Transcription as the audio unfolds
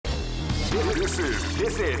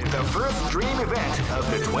This is the first dream event of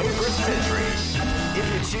the 21st century. If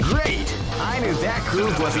you choose, great! I knew that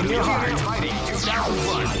groove was in your heart. Fighting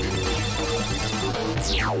 2001.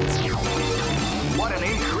 What an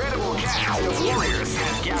incredible cast of warriors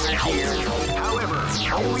has gathered here. However,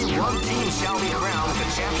 only one team shall be crowned the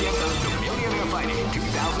champion of the Millionaire Fighting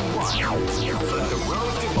 2001. But the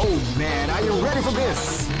road to... Oh man, are you ready for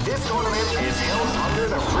this? This tournament is held under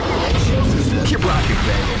the free ratio system. Keep rocking,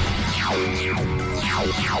 baby.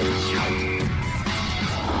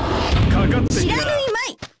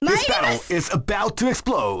 This battle is about to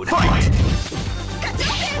explode. Fight!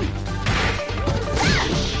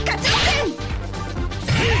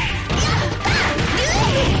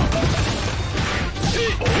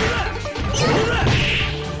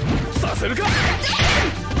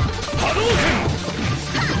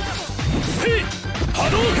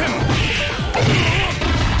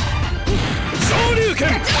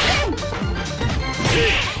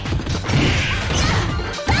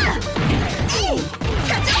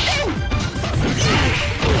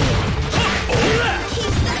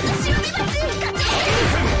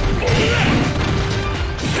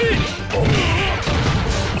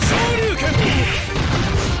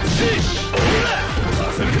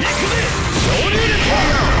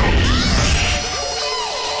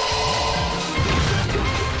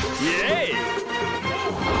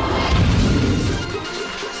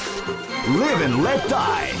 Live and let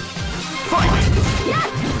die. Fight!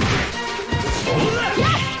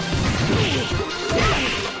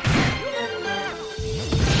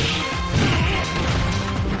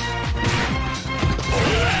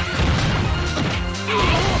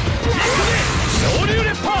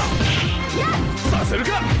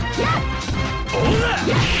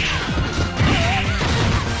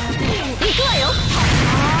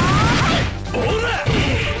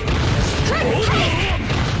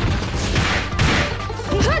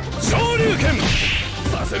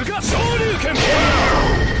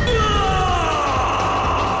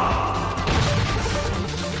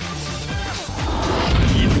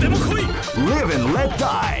 Live and let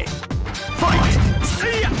die. Fight!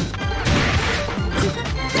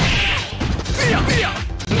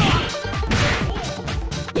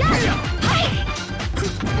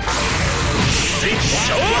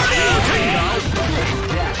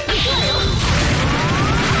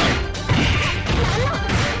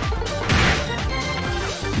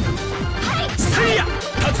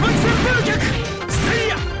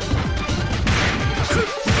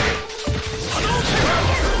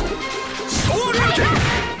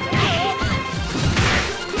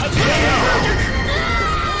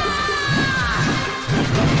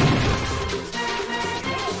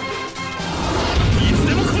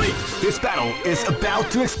 This battle is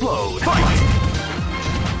about to explode. Fight!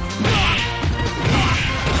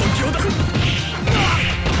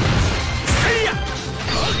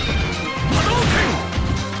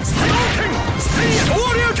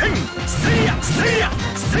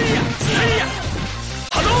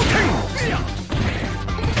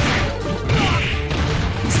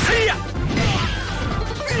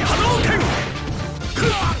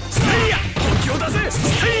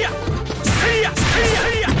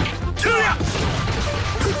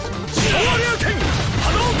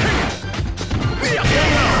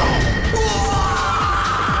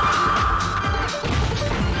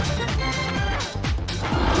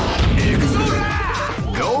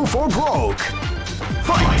 Go for broke.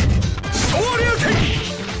 Fight!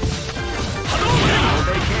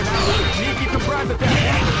 They came out with a sneaky surprise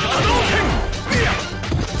attack.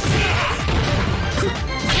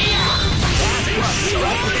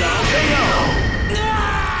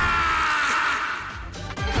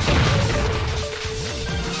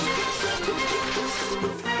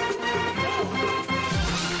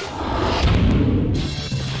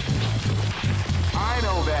 I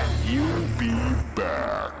know that you'll be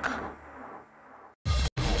back.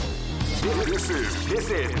 This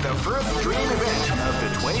is the first dream event of the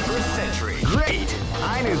 21st century. Great!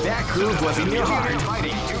 I knew that groove was in your heart.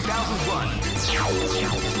 Fighting 2001.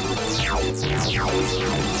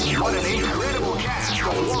 What an incredible cast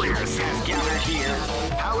of warriors has gathered here.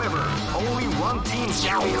 However, only one team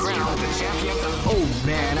shall be crowned the champion of... Oh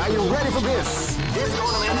man, are you ready for this? This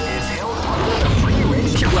tournament is held under the free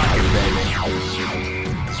range. Keep rocking, baby.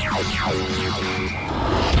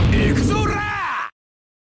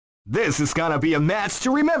 This is gonna be a match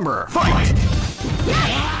to remember. Fight!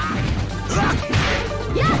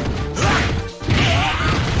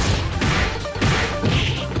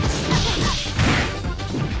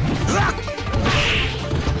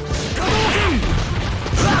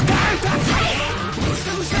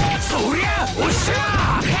 So yeah, what's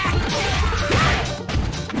up?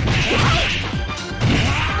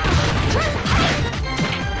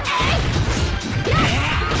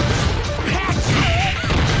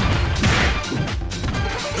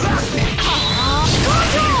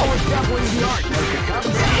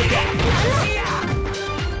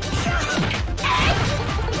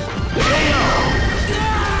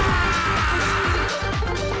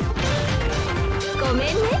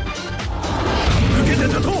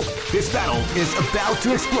 about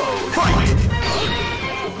to explode. Fight!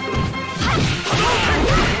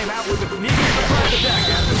 Came out with a sneaky surprise attack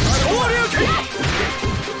after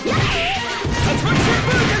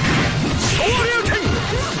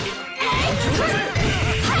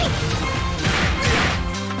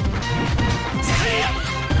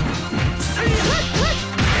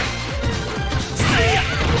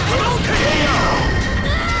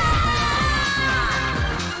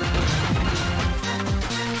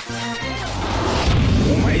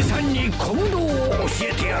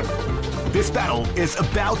This battle is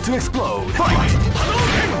about to explode. Fight!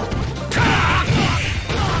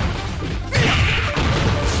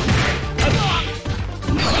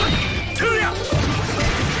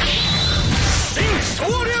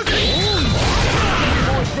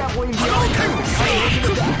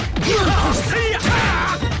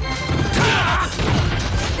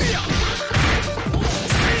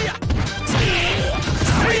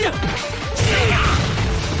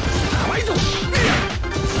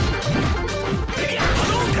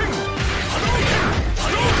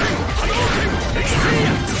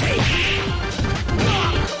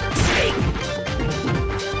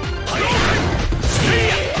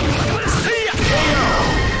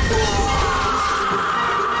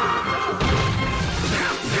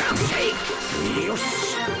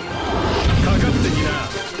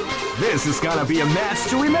 This is gonna be a match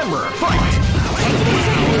to remember. Fight!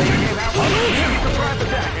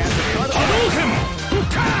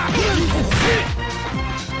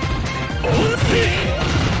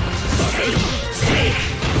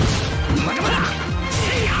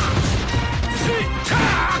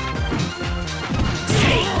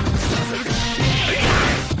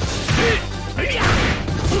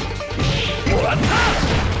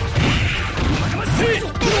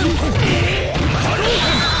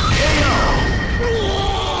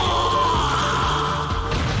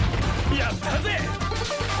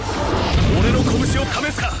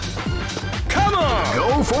 Come on!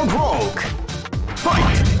 Go for broke!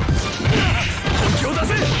 Fight!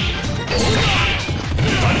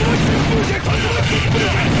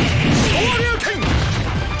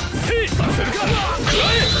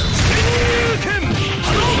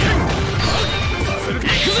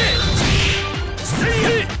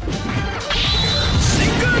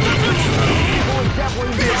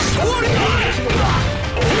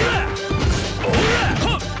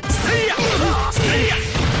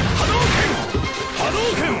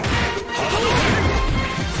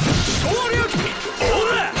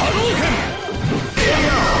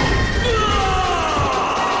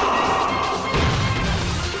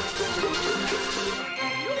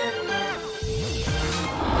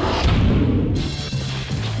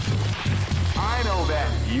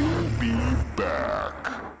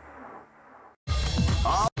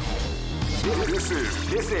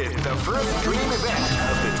 This is the first dream event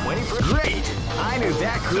of the 21st. Great! I knew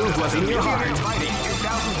that groove was in your heart. Fighting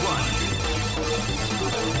 2001.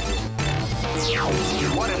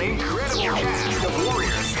 What an incredible cast of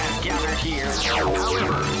warriors has gathered here.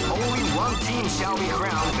 However, only one team shall be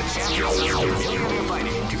crowned the champions of Millionaire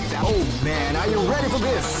Fighting 2000. Oh man, are you ready for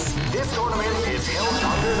this? This tournament is held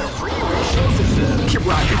under the free ratio system. Keep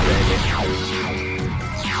rocking, baby.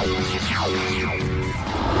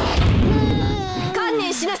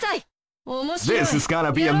 This is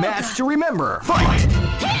gonna be a match to remember. Fight!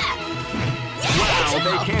 Wow,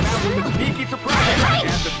 they came out with a sneaky surprise attack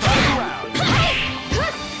at the start of the round.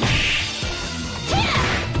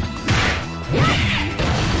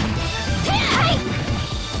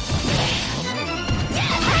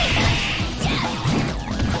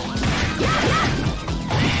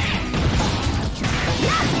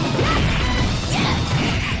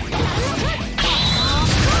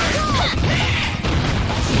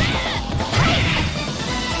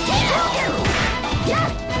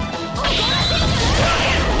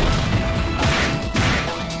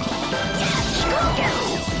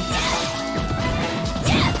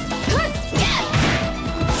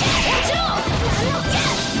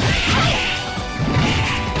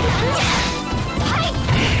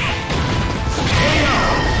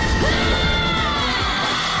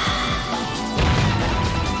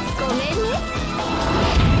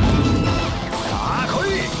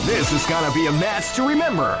 This is gonna be a match to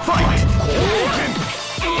remember. Fight!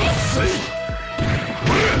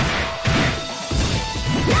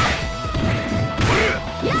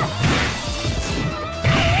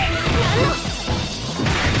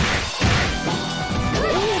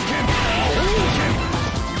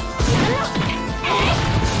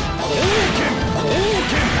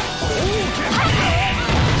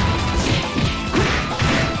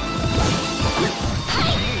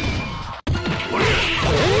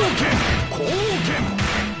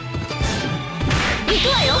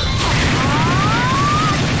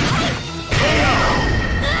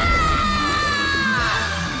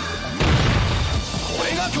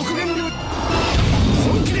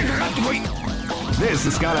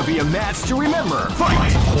 This is gonna be a match to remember.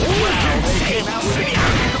 Fight! Wow,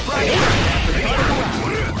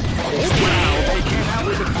 they came out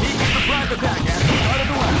with a sneaky surprise attack at the start of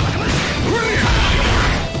the round. Wow,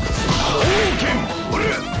 they came out with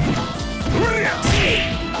a sneaky surprise attack at the start of the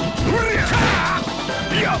round.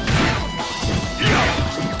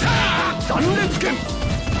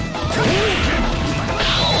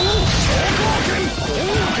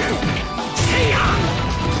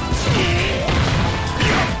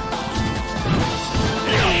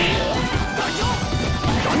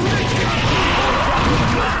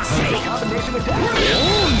 Combination attack.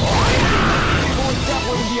 That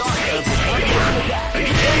was the art of the combination attack.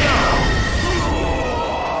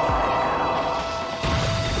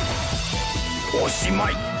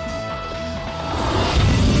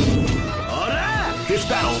 This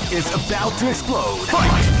battle is about to explode.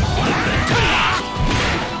 Fight!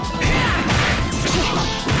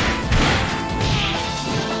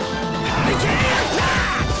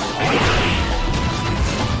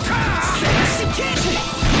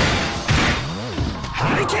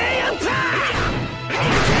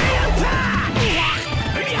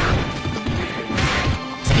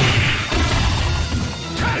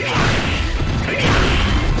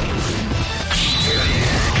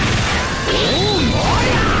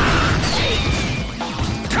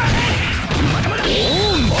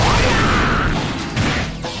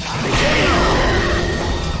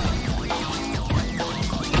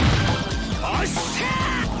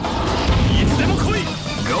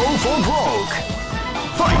 Go for broke!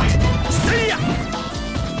 Fight! See ya!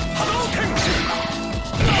 Hadouken!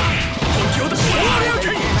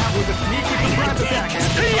 Came out with a sneaky surprise attack at the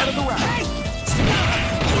start of the round.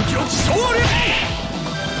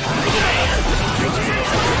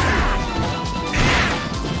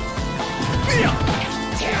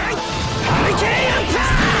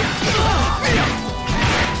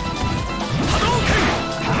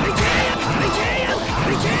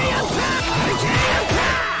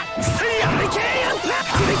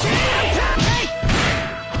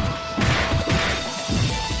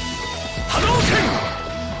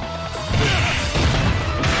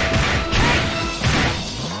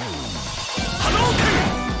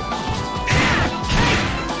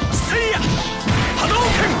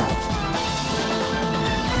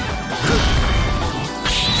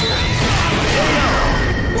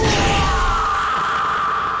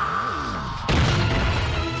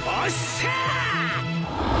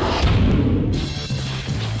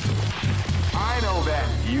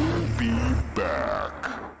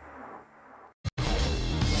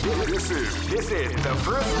 This is the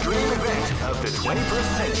first dream event of the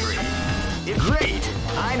 21st century. It's great!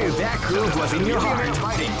 I knew that groove was in your heart.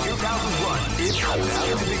 Fighting 2001 is about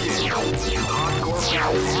to begin. Hardcore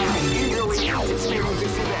fans have been eagerly anticipating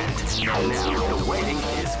this event. Now the waiting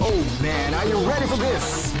is... Oh man, are you ready for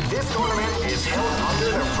this? This tournament is held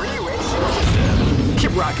under the free ratio system.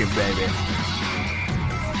 Keep rocking, baby.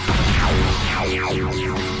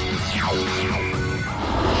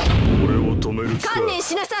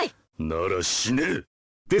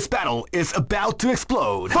 This battle is about to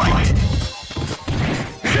explode. Fight!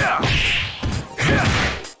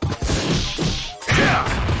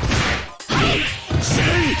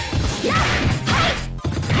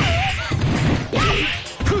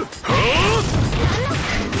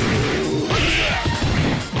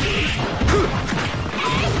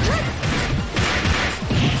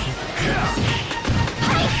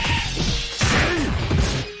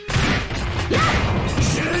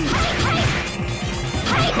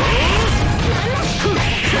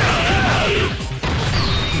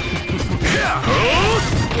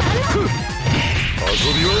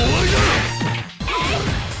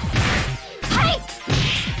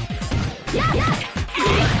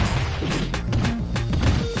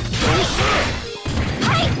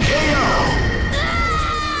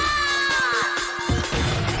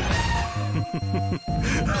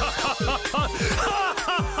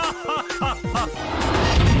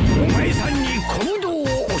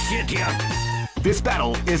 This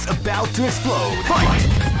battle is about to explode. Fight!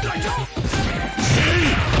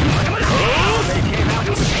 They came out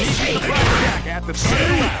with a sneaky surprise attack at the start of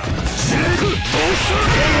the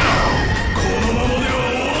round.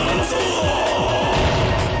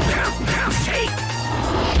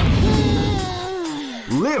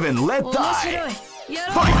 Live and let die.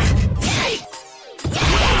 Fight!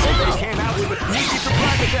 They came out with a sneaky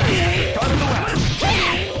surprise attack at the start of the round.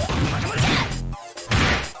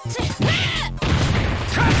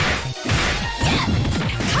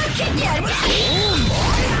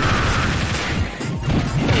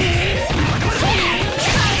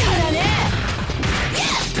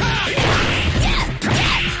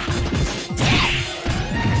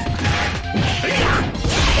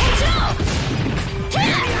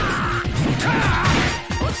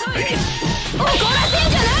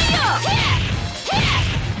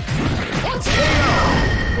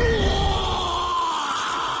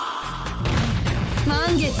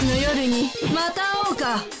 満月の夜にまた会おう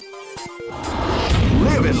か。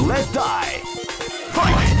 Live and let die.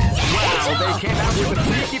 Fight! Wow, they came out with a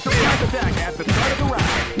sneaky surprise attack at the start of the round.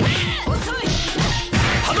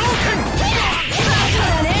 Hadouken!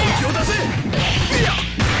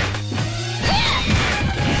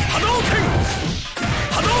 Hadouken!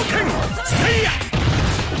 Hadouken! Seiya!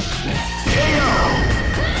 KO!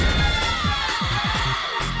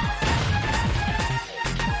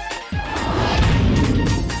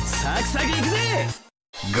 Sakusagi ikuze!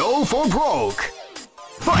 Go for broke!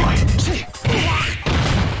 Fight! Seiya!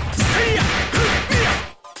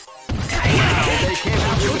 They came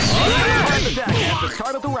out with a surprise attack at the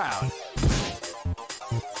start of the round.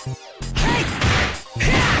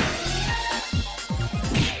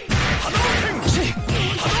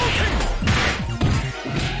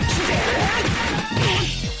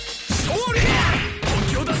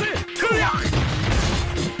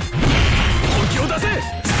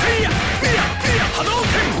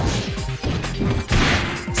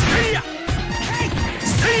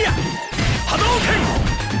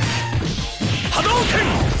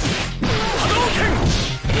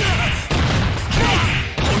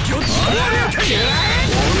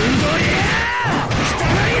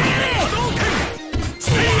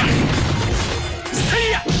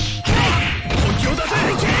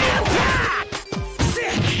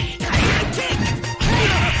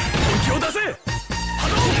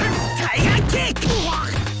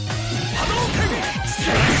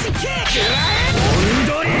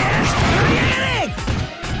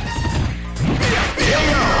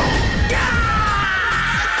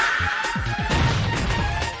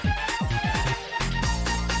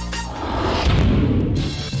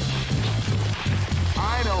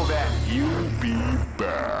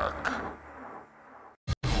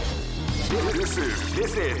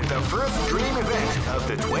 This is the first dream event of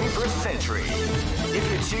the 21st century. If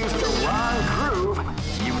you choose the wrong groove,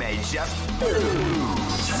 you may just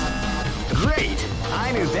lose. Great!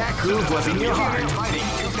 I knew that groove was in your heart. Fighting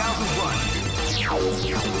 2001.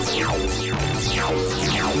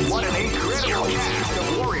 What an incredible cast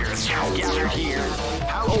of warriors has gathered here.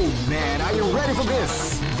 Oh man, are you ready for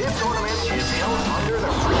this? This tournament is held under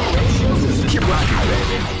the free ratio system. Keep rocking,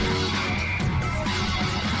 baby.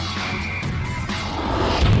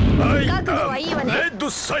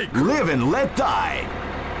 Live and let die.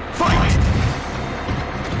 Fight!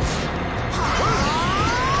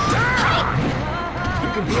 You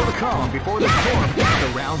can feel the calm before the storm as the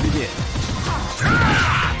round begins.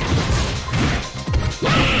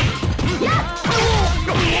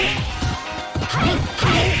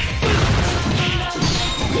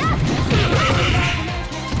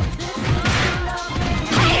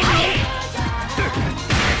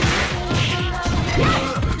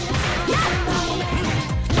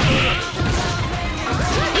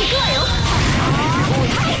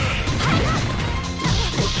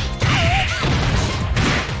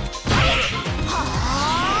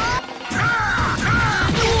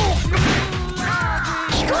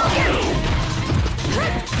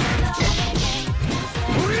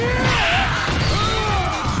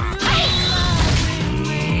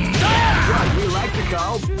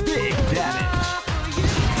 Big damage.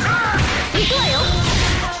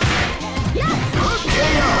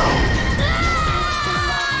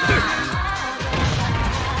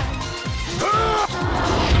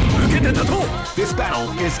 This battle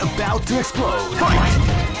is about to explode. Fight!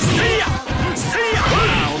 See ya! See ya!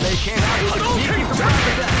 Wow, they came out with a sneaky surprise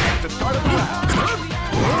attack at the start of the round.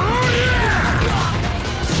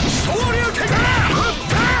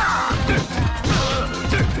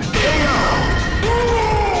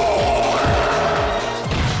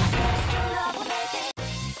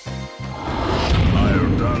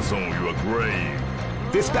 You are grave.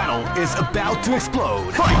 This battle is about to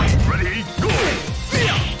explode. Fight! Ready, go!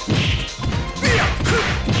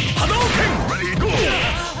 Hadouken! Ready, go!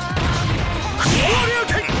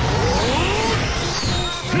 Hadouken!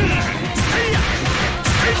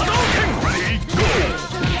 Hadouken! Ready, go!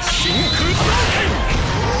 Shinku Hadouken!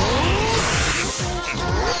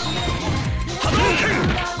 Hadouken!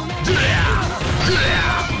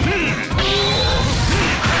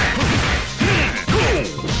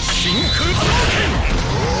 Shinku Hadouken!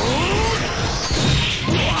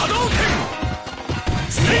 Hadouken!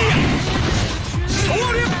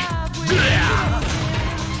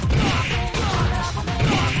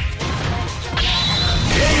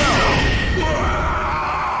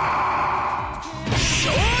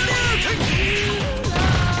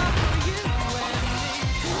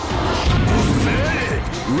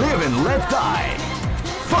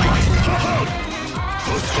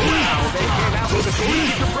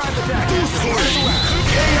 surprise attack.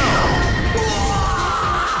 KO.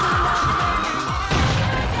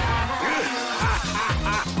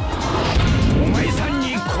 お前さん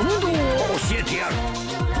にコムドを教えてやる。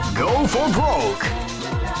Go for broke.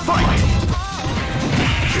 Fight.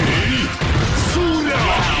 そうだ。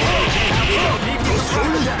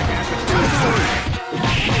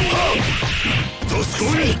どすこ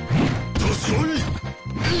い。どすこい。い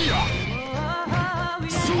や。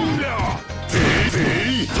そうだ。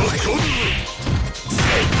どすこい。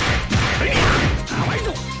甘い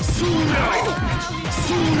ぞ。そうだ。そうだ。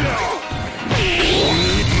そうだ。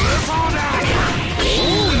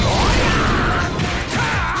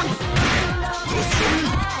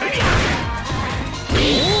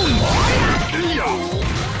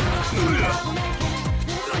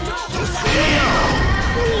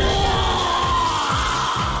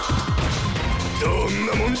どん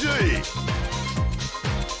なもんじゃい。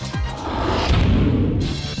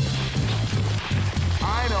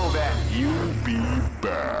I know that you'll be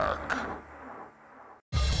back.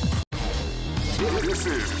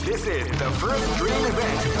 This is the first dream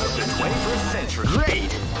event of the 21st century.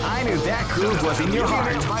 Great! I knew that groove was in your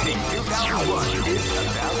heart. Fighting 2001 is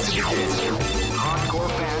about to begin. Hardcore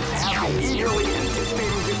fans have been eagerly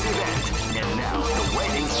anticipating this event, and now the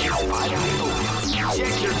waiting is finally over. Check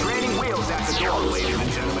your training wheels at the door, ladies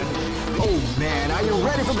and gentlemen. Oh man, are you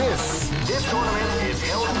ready for this? This tournament is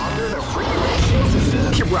held under the free ratio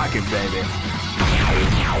system. Keep rocking, baby.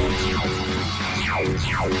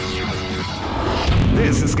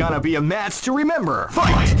 This is gonna be a match to remember.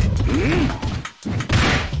 Fight!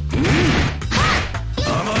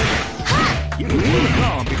 You can feel the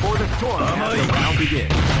calm before the storm as the round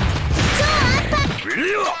begins.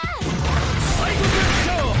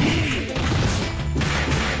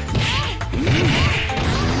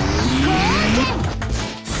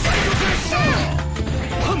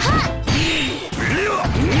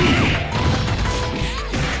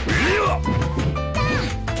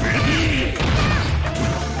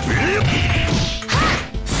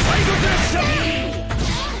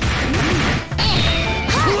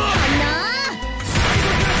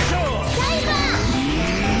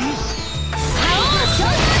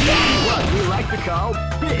 To call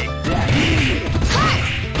Big Daddy.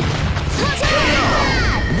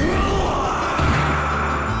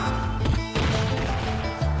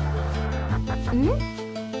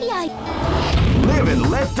 Live and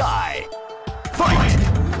let die. Fight!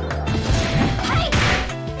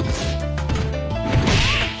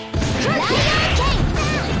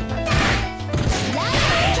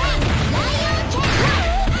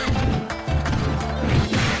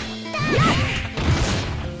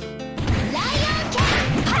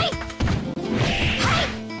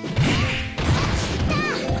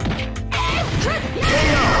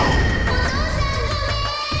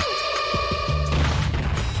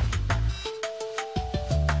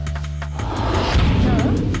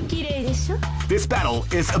 This battle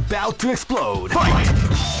is about to explode. Fight!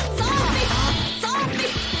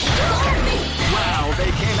 Wow,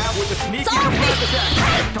 they came out with a sneaky surprise attack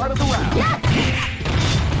at the start of the round.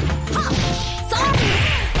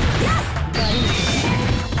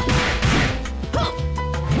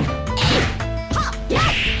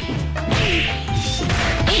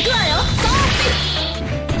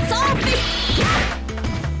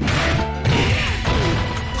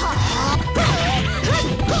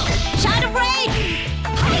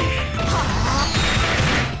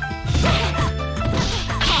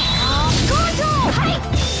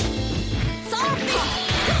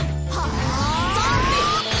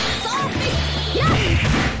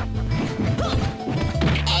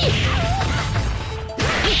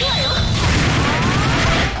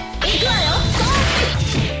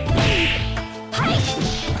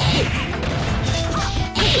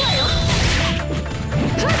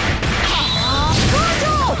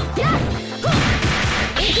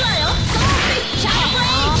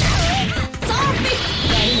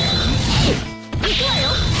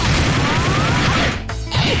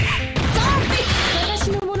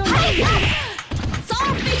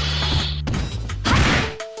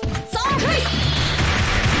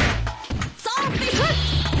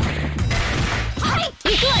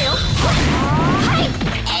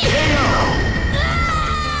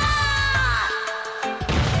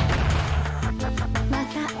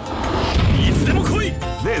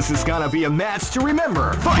 This is gonna be a match to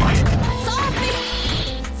remember. Fight! You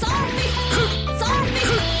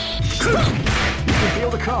can feel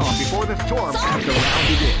the calm before the storm as the round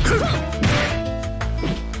begins.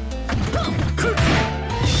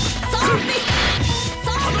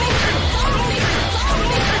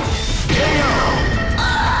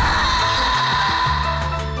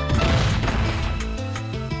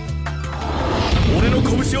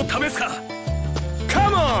 を試すか。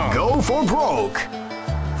Come on! Go for broke.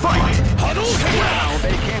 Fight! Wow,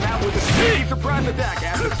 they came out with a sneaky surprise attack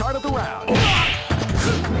at the start of the round.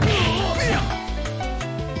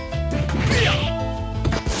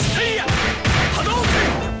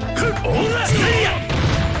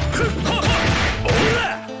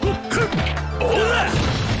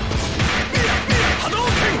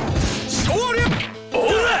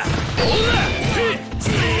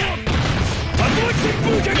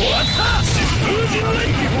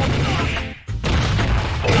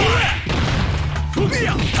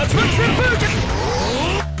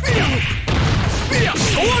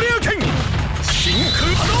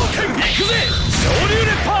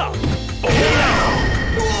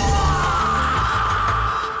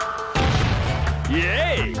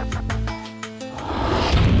 Yay!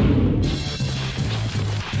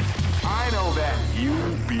 I know that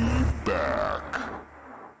you'll be back.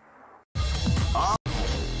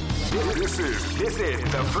 This is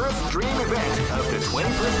the first dream event of the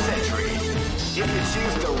 21st century. If you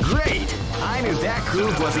choose the great, I knew that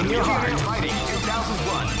groove was in your heart. Fighting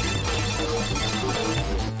 2001.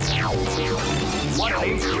 What an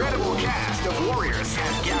incredible cast of warriors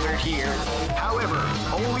has gathered here. However,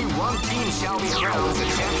 only one team shall be crowned the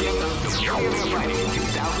champion of the Millionaire Fighting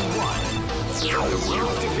 2001. The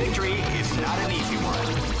road to victory is not an easy one.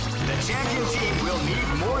 The champion team will need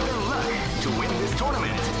more than luck to win this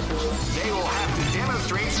tournament. They will have to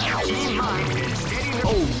demonstrate a keen mind and steadiness.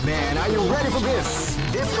 Oh man, are you ready for this?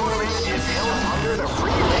 This tournament is held under the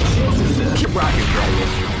free ratio system. Keep rocking, bro.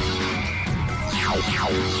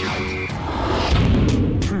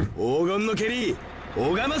 黄金の蹴り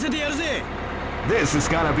拝ませてやるぜ。 This is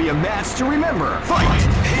gonna be a match to remember. Fight!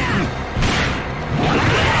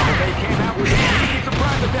 They came out with a sneaky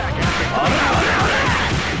surprise attack after.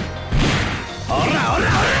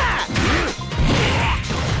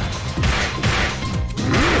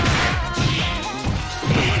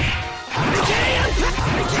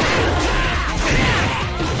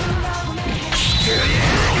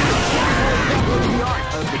 The art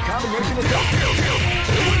of the combination attack.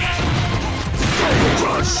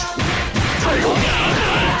 Crush!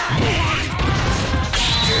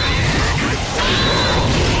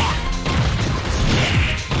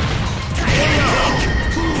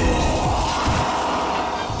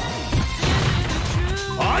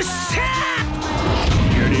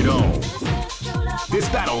 Get it on. This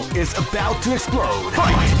battle is about to explode.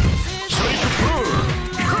 Fight!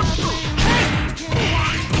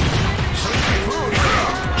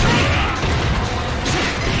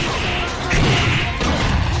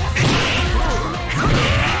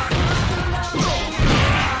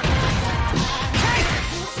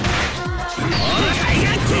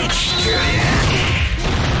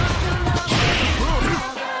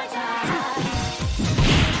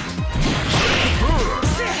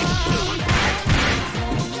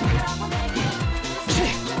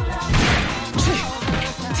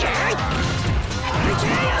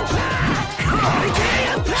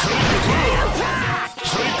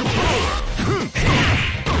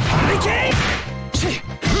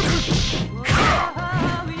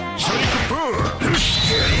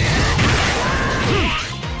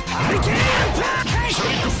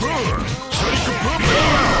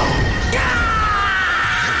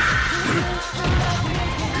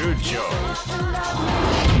 Good job.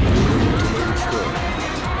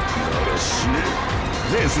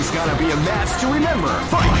 This is gonna be a match to remember.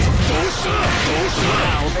 Fight!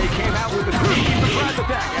 Wow, they came out with a sneaky surprise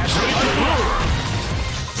attack at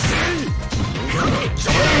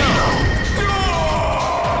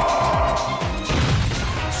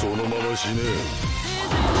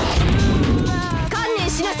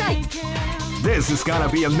This is gonna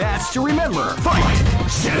be a match to remember. Fight!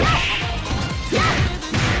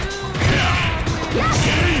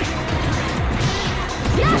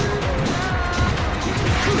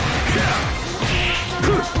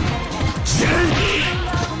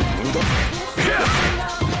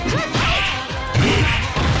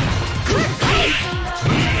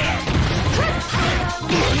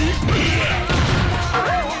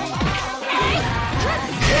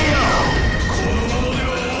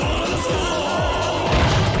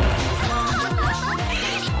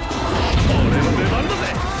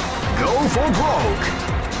 Go for broke.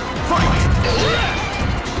 Fight!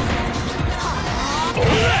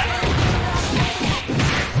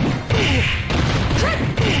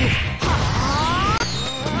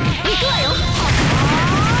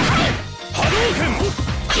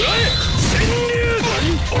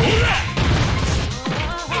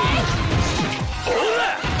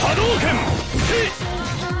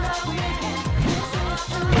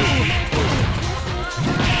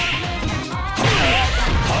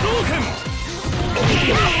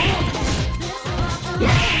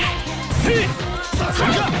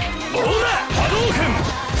 オーラ波動拳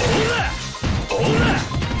オ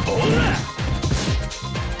ーラ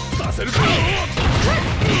させるか。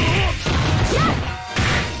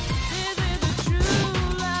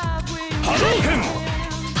波動拳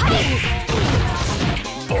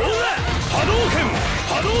オーラ波動拳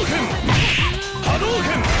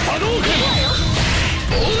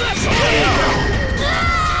オーラそこだ。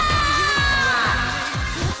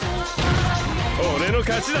俺の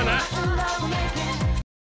勝ちだな。